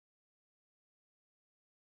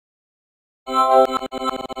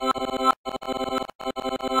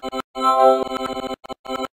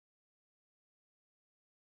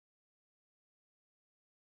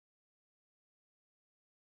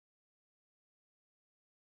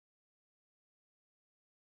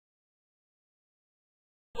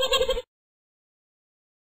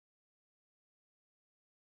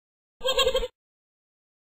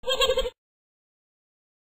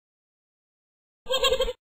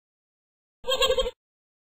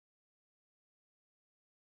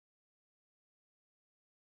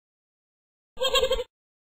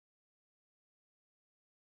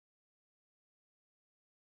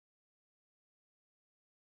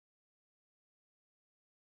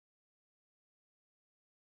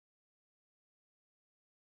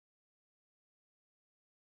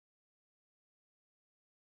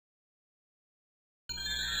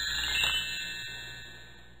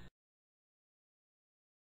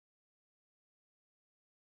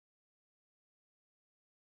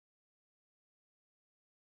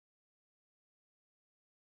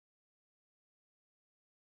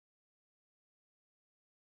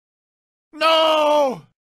No!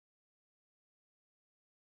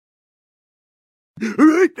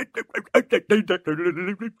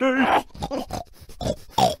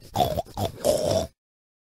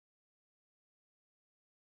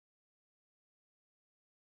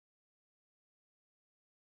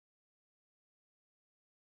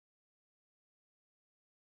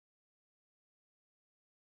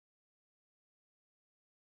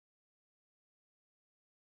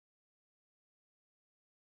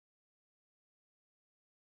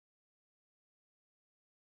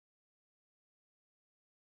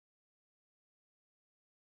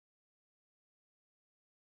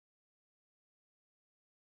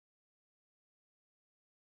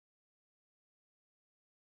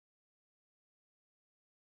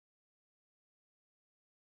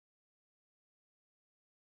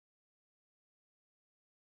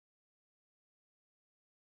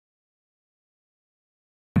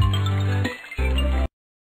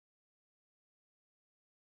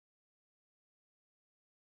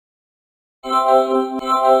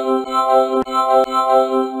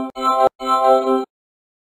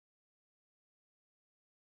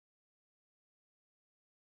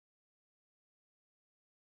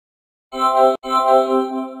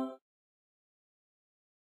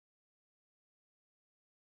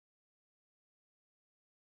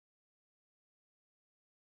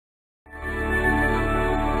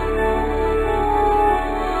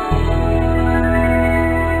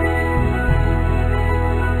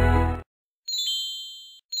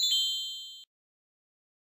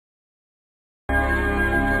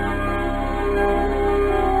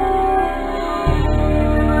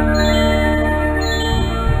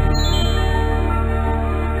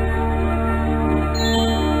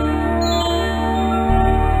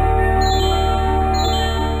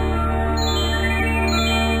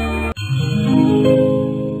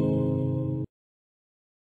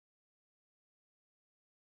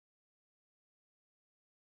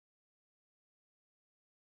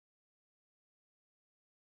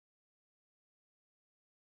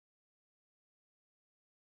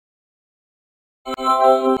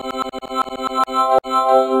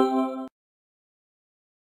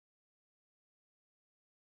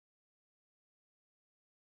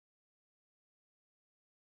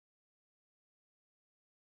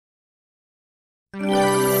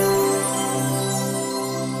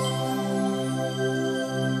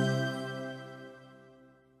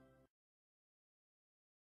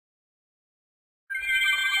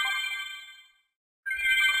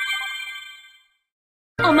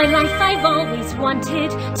 All my life I've always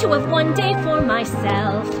wanted to have one day for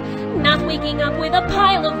myself. Not waking up with a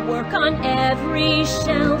pile of work on every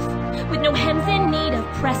shelf. With no hems in need of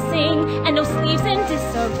pressing and no sleeves in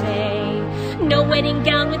disarray. No wedding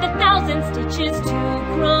gown with 1,000 stitches to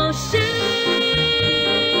crochet.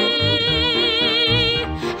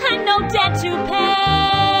 And no debt to pay.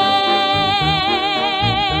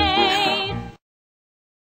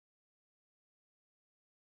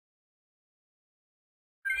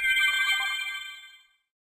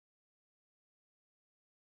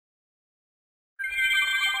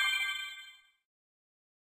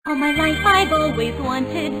 All my life I've always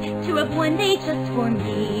wanted to have one day just for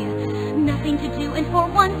me. Nothing to do and for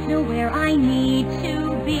once nowhere I need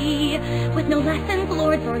to be. With no lessons,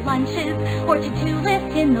 lords or lunches or to-do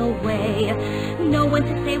list in the way. No one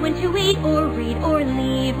to say when to eat or read or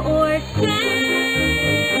leave or stay.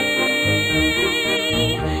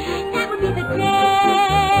 That would be the day.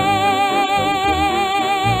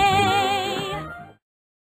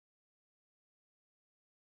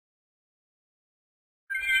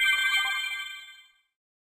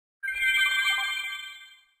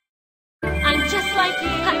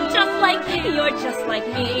 You're just like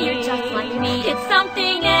me. You're just like me. It's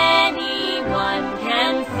something anyone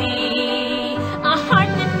can see. A heart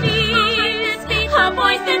that beats, a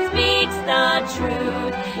voice that speaks the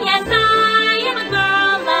truth. Yes, I am a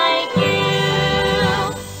girl like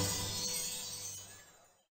you.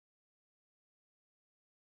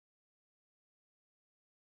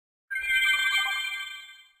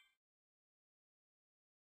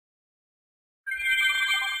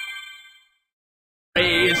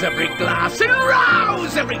 Raise every glass and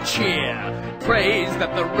rouse every cheer. Praise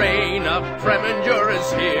that the reign of Preminger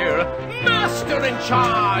is here. Master in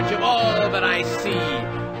charge of all that I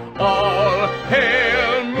see. All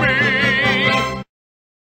hail me!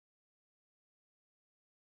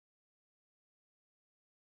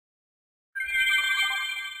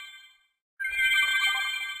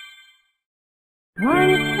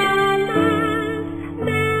 Once a lad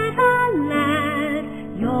met a lad,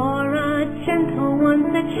 you're a gentle one,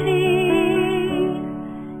 said she.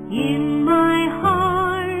 In my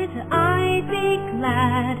heart I'd be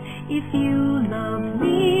glad if you loved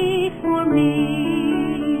me for me.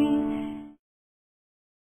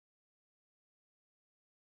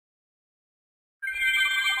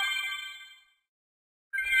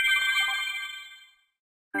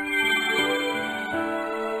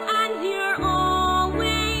 And you're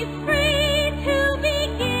always free to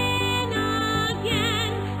begin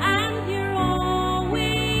again, and you're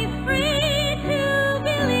always free to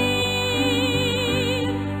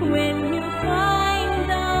believe. When you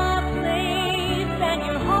find a place and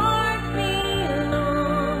your heart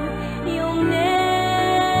belongs, you'll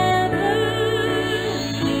never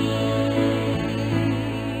leave.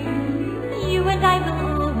 You and I will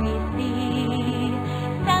always be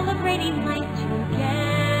celebrating life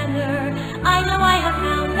together. I know I have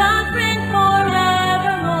found a friend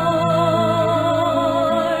forevermore.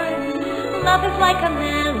 Love is like a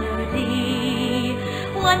melody,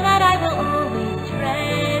 one that I will always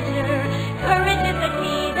treasure. Courage is the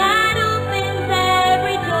key that opens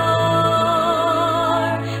every door.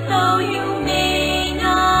 Though you may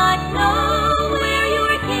not know where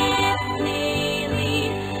your kiss may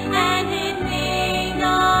lead, and it may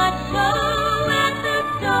not show at the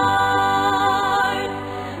start.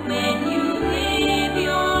 When you live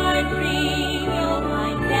your dream, you'll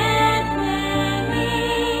find destiny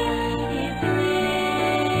is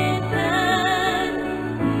written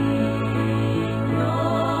in your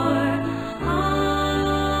heart.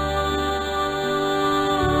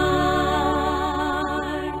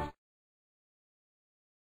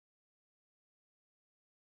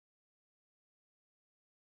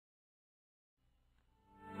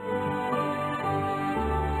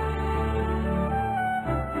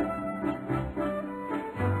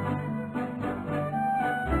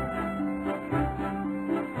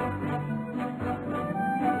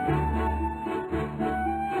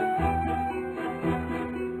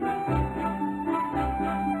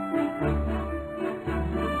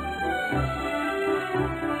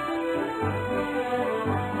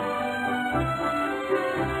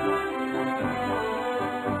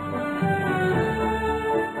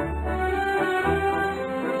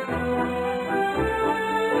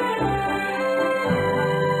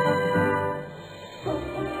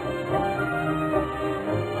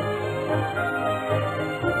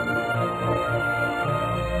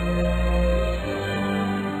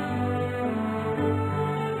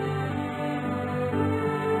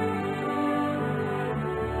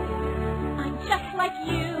 I'm just like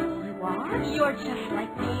you. What? You're just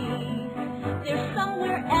like me. There's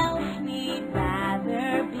somewhere else we'd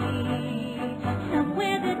rather